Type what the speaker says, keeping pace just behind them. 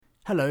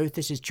Hello,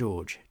 this is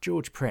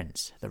George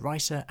Prince, the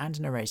writer and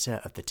narrator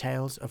of the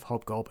Tales of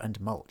Hobgob and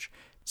Mulch.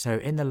 So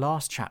in the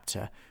last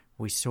chapter,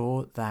 we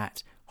saw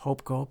that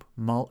Hobgob,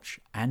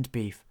 Mulch and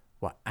Beef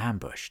were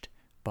ambushed,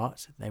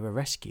 but they were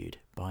rescued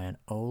by an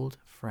old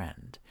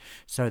friend.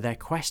 So their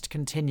quest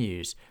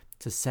continues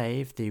to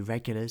save the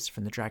regulars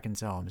from the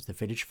Dragon's Arms, the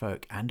village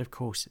folk, and of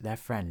course their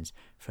friends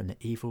from the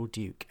evil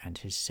Duke and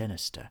his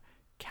sinister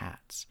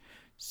cats.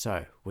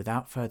 So,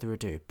 without further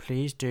ado,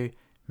 please do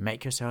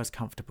make yourselves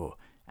comfortable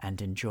and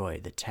enjoy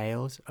the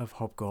Tales of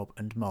Hobgob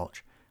and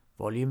Mulch,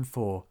 Volume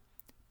 4,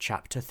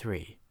 Chapter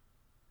 3,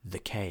 The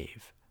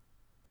Cave.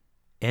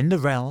 In the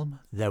realm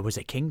there was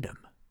a kingdom.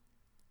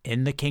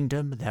 In the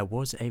kingdom there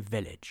was a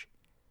village.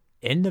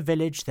 In the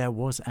village there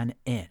was an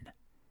inn.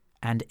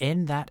 And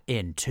in that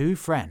inn 2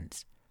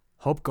 friends,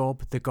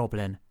 Hobgob the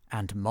Goblin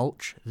and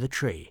Mulch the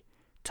Tree,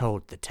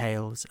 told the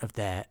tales of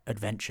their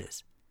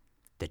adventures.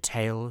 The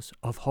Tales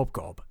of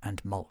Hobgob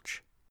and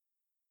Mulch.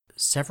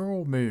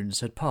 Several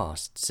moons had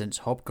passed since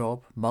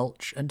Hobgob,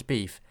 Mulch and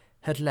Beef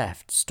had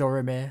left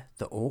Storomir,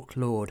 the Orc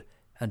Lord,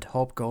 and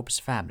Hobgob's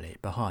family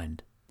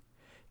behind.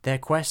 Their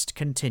quest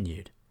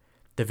continued.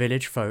 The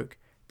village folk,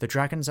 the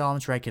Dragon's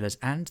Arms regulars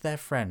and their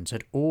friends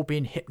had all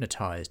been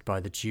hypnotized by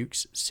the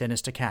Duke's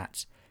sinister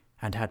cats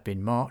and had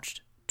been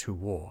marched to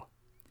war.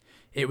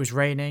 It was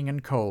raining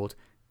and cold,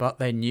 but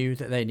they knew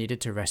that they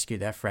needed to rescue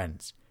their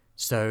friends,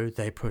 so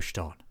they pushed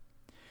on.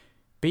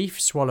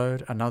 Beef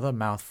swallowed another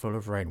mouthful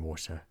of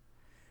rainwater.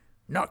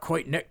 Not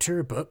quite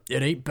nectar, but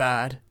it ain't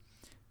bad.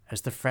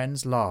 As the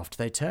friends laughed,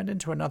 they turned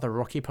into another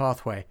rocky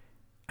pathway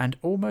and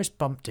almost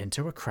bumped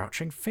into a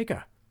crouching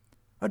figure.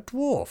 A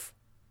dwarf.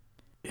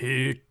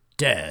 Who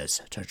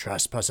dares to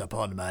trespass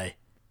upon me?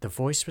 The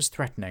voice was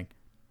threatening,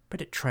 but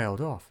it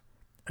trailed off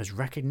as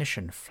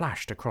recognition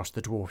flashed across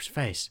the dwarf's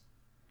face.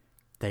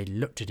 They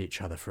looked at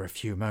each other for a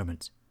few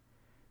moments.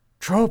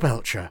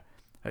 Trollbelcher!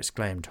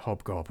 Exclaimed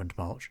Hobgob and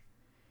Mulch.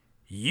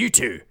 You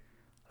two!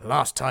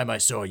 Last time I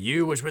saw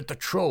you was with the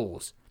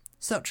trolls.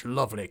 Such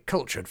lovely,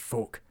 cultured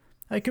folk.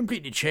 I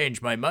completely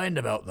changed my mind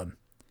about them.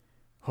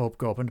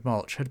 Hobgob and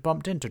Mulch had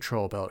bumped into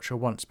Trollbelcher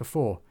once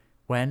before,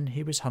 when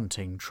he was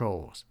hunting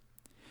trolls.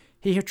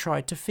 He had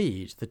tried to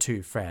feed the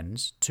 2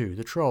 friends to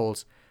the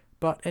trolls,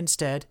 but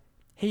instead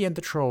he and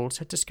the trolls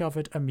had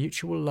discovered a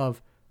mutual love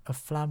of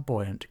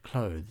flamboyant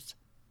clothes.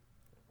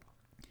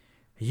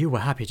 You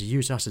were happy to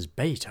use us as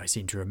bait, I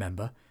seem to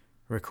remember,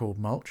 recalled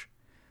Mulch.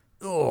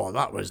 Oh,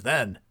 that was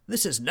then.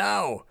 This is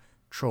now.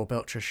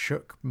 Trollbelcher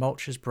shook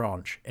Mulch's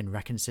branch in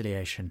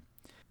reconciliation.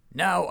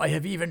 Now I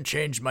have even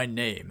changed my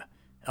name.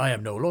 I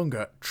am no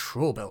longer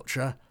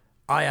Trollbelcher.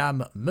 I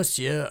am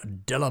Monsieur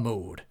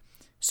Delamode.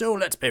 So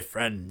let's be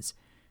friends.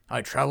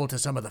 I travel to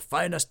some of the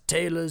finest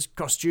tailors,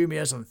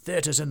 costumiers, and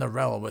theatres in the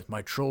realm with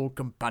my troll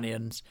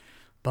companions,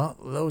 but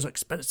those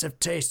expensive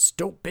tastes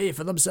don't pay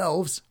for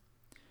themselves.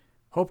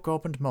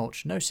 Hobgob and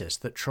Mulch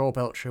noticed that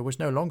Trollbelcher was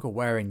no longer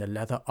wearing the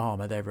leather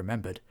armour they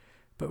remembered,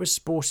 but was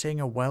sporting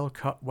a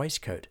well-cut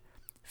waistcoat,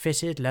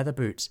 fitted leather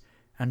boots,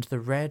 and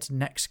the red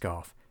neck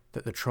scarf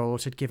that the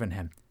trolls had given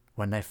him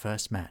when they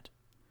first met.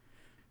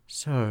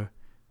 So,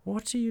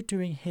 what are you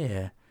doing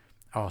here?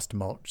 Asked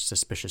Mulch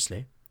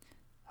suspiciously.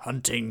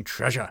 Hunting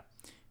treasure.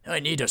 I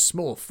need a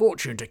small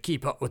fortune to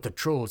keep up with the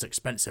trolls'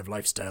 expensive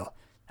lifestyle,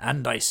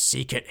 and I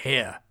seek it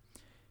here.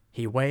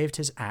 He waved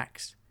his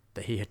axe,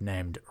 that he had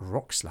named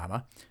Rock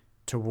Slammer,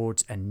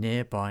 towards a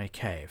nearby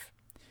cave.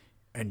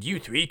 And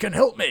you 3 can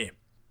help me.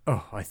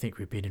 Oh, I think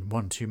we've been in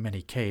one too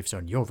many caves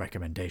on your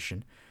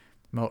recommendation.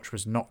 Mulch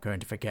was not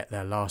going to forget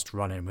their last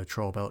run-in with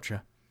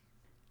Trollbelcher.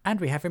 And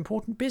we have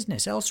important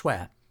business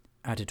elsewhere,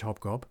 added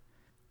Hobgob.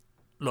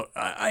 Look,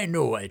 I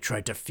know I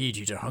tried to feed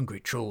you to hungry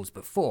trolls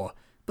before,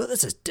 but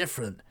this is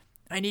different.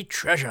 I need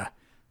treasure,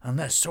 and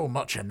there's so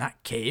much in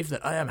that cave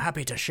that I am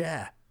happy to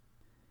share.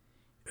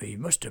 You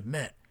must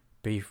admit,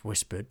 Beef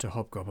whispered to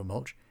Hobgob and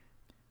Mulch,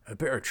 a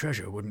bit of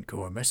treasure wouldn't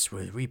go amiss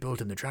with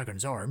rebuilding the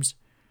Dragon's Arms.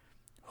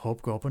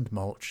 Hobgob and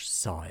Mulch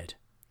sighed.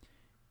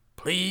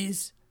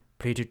 Please,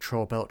 pleaded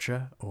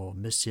Trollbelcher, or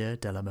Monsieur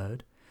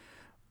Delamode.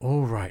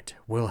 All right,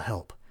 we'll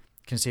help,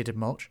 conceded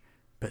Mulch,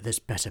 but this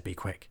better be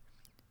quick.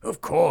 Of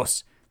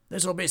course,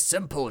 this'll be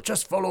simple,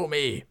 just follow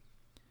me.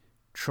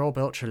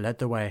 Trollbelcher led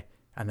the way,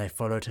 and they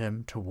followed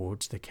him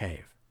towards the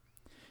cave.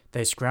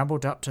 They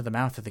scrambled up to the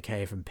mouth of the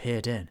cave and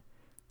peered in.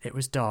 It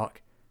was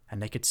dark,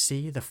 and they could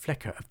see the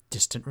flicker of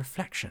distant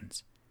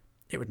reflections.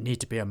 It would need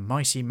to be a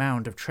mighty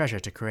mound of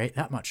treasure to create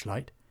that much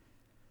light.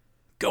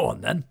 Go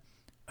on, then,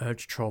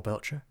 urged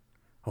Trollbelcher.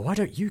 Oh, why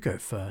don't you go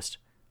first?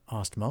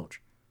 Asked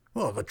Mulch.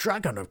 Well, the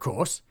dragon, of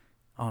course,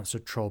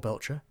 answered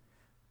Trollbelcher.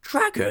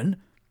 Dragon?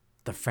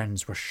 The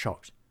friends were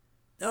shocked.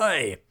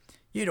 Aye,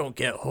 you don't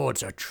get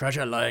hoards of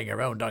treasure lying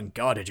around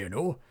unguarded, you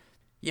know.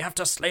 You have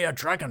to slay a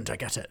dragon to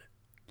get it.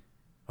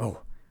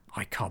 Oh,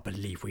 I can't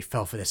believe we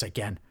fell for this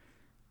again.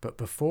 But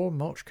before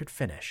Mulch could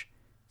finish,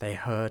 they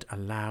heard a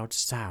loud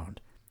sound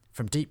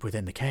from deep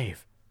within the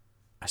cave.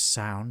 A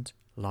sound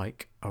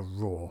like a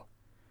roar.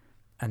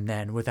 And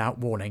then, without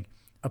warning,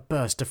 a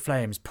burst of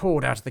flames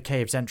poured out of the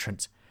cave's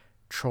entrance.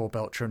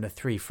 Trollbelcher and the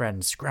three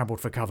friends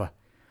scrambled for cover.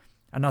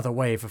 Another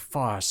wave of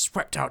fire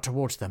swept out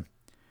towards them.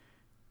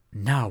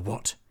 "Now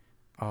what?"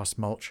 asked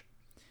Mulch.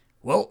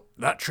 "Well,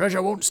 that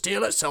treasure won't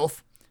steal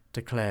itself,"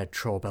 declared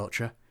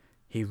Trollbelcher.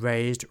 He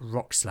raised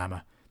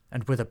Rockslammer,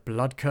 and with a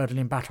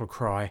blood-curdling battle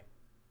cry,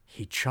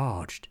 he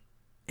charged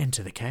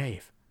into the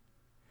cave.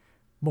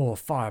 More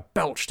fire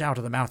belched out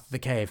of the mouth of the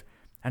cave,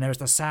 and there was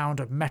the sound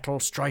of metal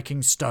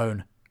striking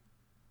stone.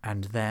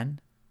 And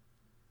then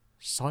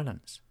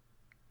silence.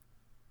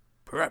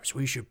 "Perhaps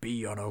we should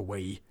be on our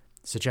way,"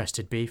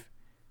 suggested Beef.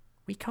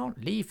 "We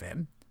can't leave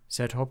him,"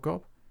 said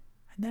Hobgob.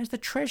 "And there's the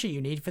treasure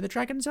you need for the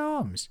dragon's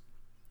arms."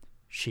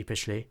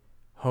 Sheepishly,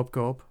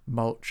 Hobgob,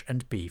 Mulch,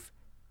 and Beef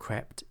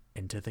crept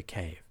into the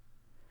cave.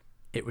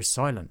 It was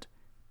silent,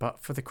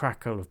 but for the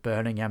crackle of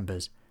burning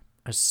embers,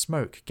 as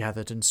smoke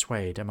gathered and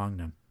swayed among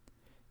them.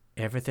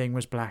 Everything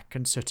was black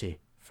and sooty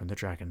from the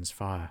dragon's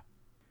fire.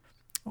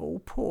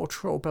 "Oh, poor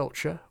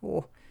Trollbelcher,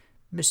 or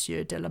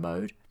Monsieur de la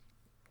Mode,"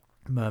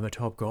 murmured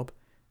Hobgob.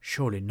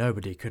 Surely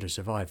nobody could have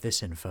survived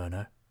this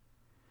inferno.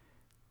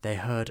 They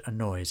heard a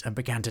noise and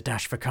began to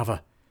dash for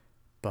cover,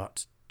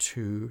 but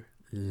too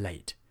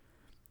late.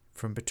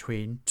 From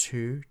between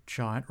two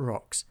giant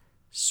rocks,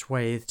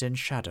 swathed in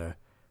shadow,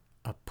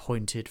 a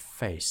pointed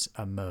face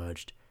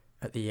emerged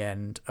at the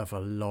end of a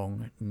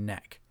long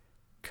neck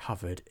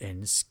covered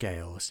in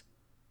scales.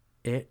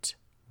 It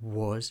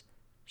was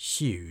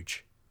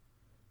huge.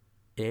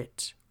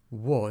 It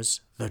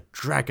was the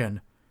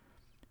dragon.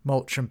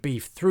 Mulch and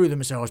Beef threw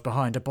themselves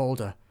behind a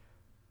boulder.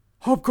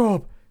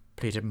 "Hobgob!"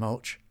 pleaded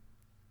Mulch.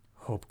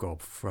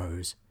 Hobgob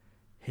froze,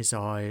 his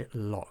eye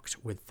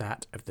locked with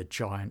that of the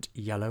giant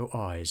yellow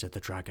eyes of the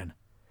dragon.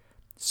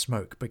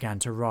 Smoke began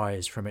to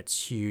rise from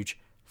its huge,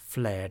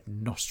 flared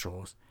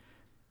nostrils,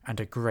 and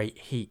a great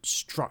heat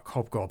struck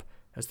Hobgob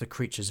as the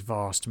creature's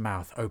vast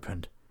mouth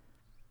opened.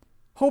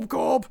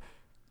 "Hobgob!"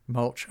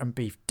 Mulch and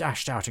Beef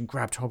dashed out and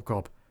grabbed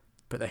Hobgob,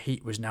 but the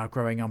heat was now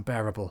growing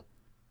unbearable,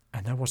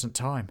 and there wasn't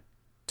time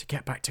to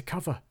get back to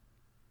cover.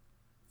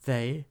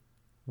 They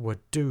were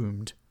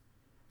doomed.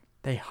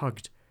 They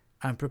hugged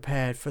and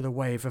prepared for the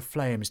wave of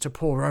flames to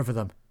pour over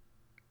them.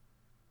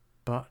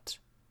 But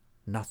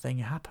nothing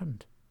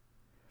happened.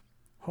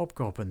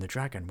 Hobgob and the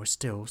dragon were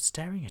still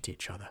staring at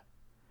each other,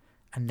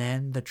 and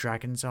then the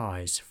dragon's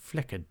eyes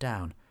flickered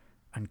down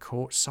and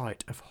caught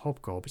sight of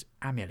Hobgob's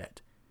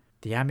amulet,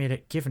 the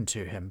amulet given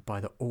to him by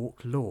the Orc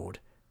Lord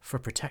for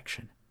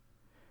protection.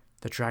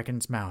 The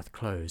dragon's mouth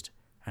closed,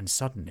 and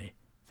suddenly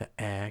the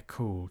air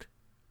cooled.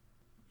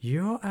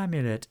 "Your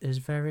amulet is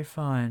very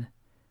fine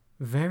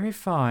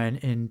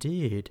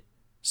indeed,"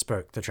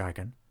 spoke the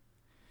dragon.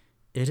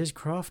 "It is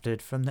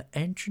crafted from the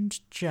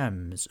ancient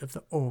gems of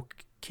the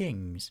Orc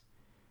kings.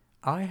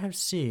 I have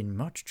seen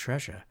much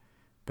treasure,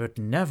 but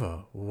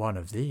never one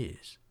of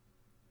these."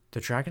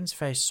 The dragon's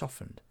face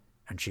softened,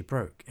 and she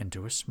broke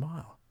into a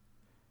smile.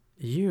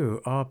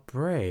 "You are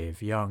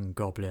brave, young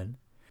goblin.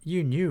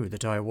 You knew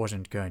that I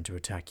wasn't going to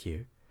attack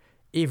you.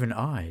 Even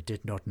I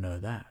did not know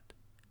that.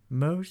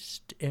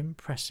 Most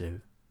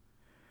impressive."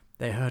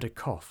 They heard a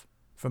cough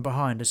from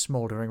behind a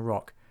smouldering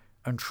rock,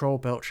 and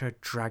Trollbelcher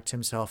dragged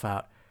himself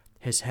out.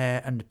 His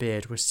hair and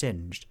beard were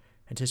singed,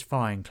 and his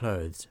fine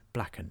clothes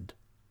blackened.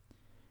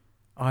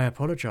 "I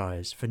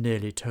apologize for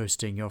nearly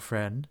toasting your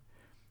friend,"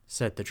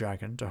 said the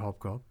dragon to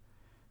Hobgob.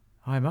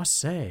 "I must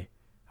say,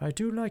 I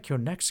do like your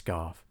neck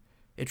scarf.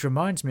 It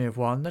reminds me of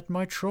one that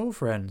my troll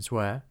friends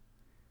wear."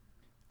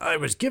 "I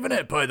was given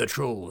it by the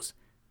trolls."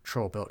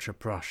 Trollbelcher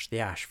brushed the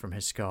ash from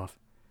his scarf.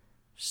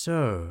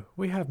 "So,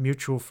 we have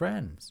mutual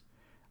friends.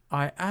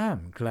 I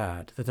am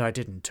glad that I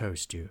didn't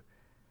toast you."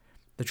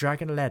 The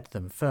dragon led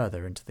them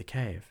further into the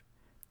cave.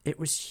 It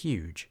was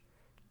huge.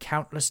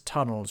 Countless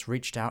tunnels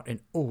reached out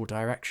in all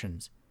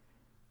directions,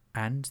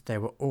 and they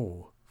were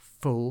all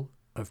full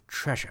of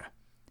treasure.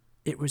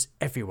 It was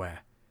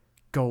everywhere.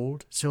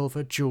 Gold,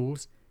 silver,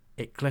 jewels.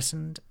 It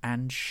glistened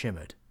and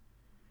shimmered.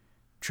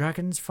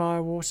 "Dragon's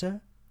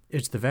firewater?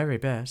 It's the very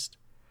best."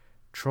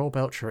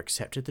 Trollbelcher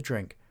accepted the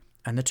drink,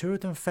 and the two of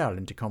them fell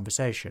into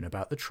conversation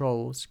about the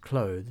trolls,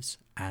 clothes,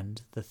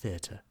 and the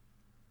theatre.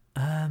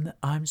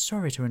 I'm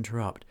sorry to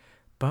interrupt,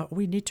 but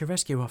we need to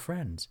rescue our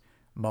friends,"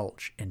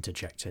 Mulch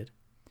interjected.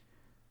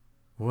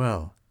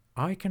 "Well,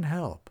 I can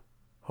help,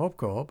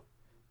 Hobgob,"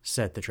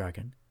 said the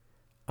dragon.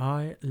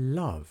 "I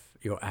love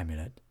your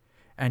amulet,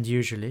 and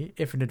usually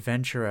if an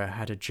adventurer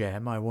had a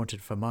gem I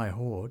wanted for my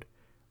hoard,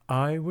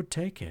 I would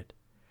take it.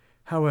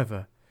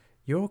 However,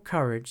 your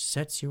courage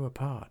sets you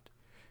apart,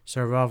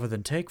 so rather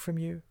than take from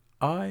you,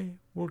 I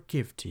will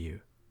give to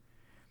you."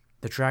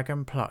 The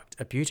dragon plucked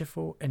a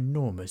beautiful,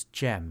 enormous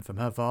gem from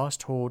her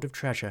vast hoard of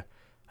treasure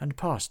and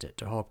passed it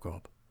to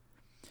Hobgob.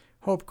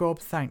 Hobgob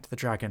thanked the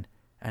dragon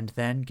and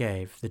then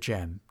gave the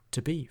gem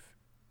to Beef.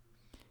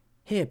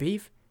 "Here,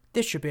 Beef,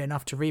 this should be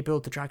enough to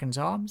rebuild the dragon's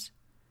arms."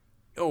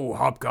 "Oh,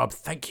 Hobgob,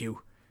 thank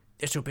you.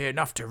 This will be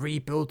enough to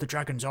rebuild the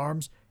dragon's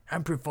arms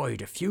and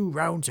provide a few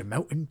rounds of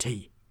melting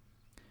tea."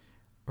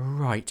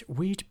 "Right,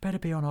 we'd better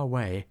be on our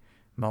way."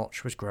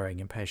 Mulch was growing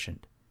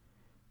impatient.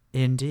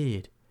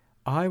 "Indeed,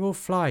 I will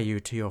fly you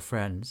to your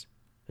friends.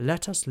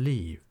 Let us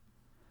leave."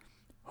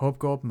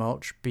 Hobgob,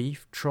 Mulch,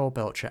 Beef,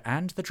 Trollbelcher,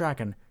 and the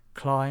dragon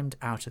climbed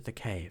out of the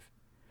cave.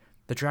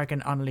 The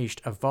dragon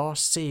unleashed a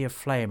vast sea of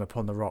flame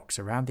upon the rocks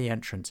around the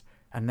entrance,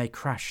 and they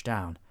crashed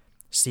down,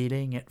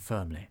 sealing it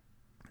firmly.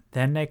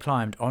 Then they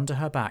climbed onto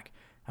her back,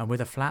 and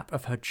with a flap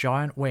of her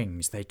giant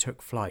wings they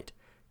took flight,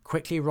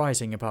 quickly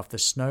rising above the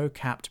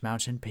snow-capped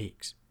mountain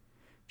peaks.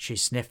 She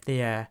sniffed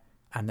the air,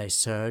 and they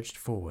surged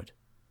forward.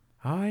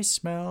 "I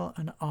smell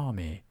an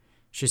army,"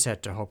 she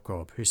said to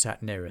Hobgob, who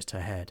sat nearest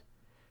her head.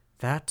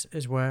 "That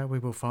is where we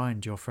will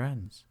find your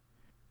friends."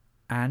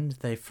 And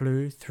they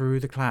flew through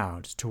the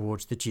clouds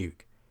towards the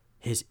Duke,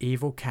 his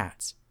evil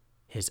cats,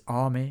 his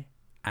army,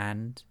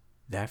 and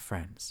their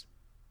friends.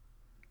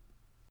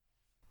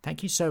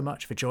 Thank you so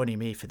much for joining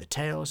me for the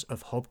Tales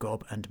of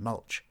Hobgob and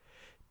Mulch.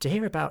 To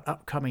hear about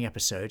upcoming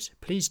episodes,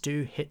 please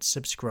do hit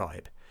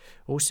subscribe.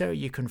 Also,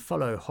 you can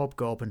follow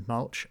Hobgob and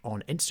Mulch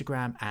on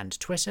Instagram and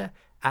Twitter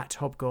at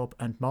Hobgob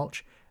and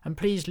Mulch, and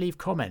please leave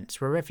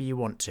comments wherever you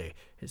want to.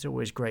 It's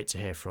always great to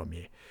hear from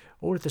you.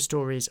 All of the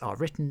stories are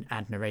written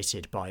and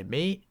narrated by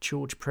me,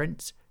 George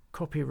Prince,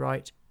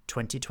 copyright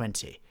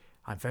 2020.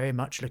 I'm very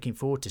much looking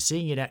forward to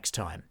seeing you next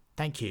time.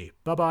 Thank you.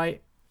 Bye-bye.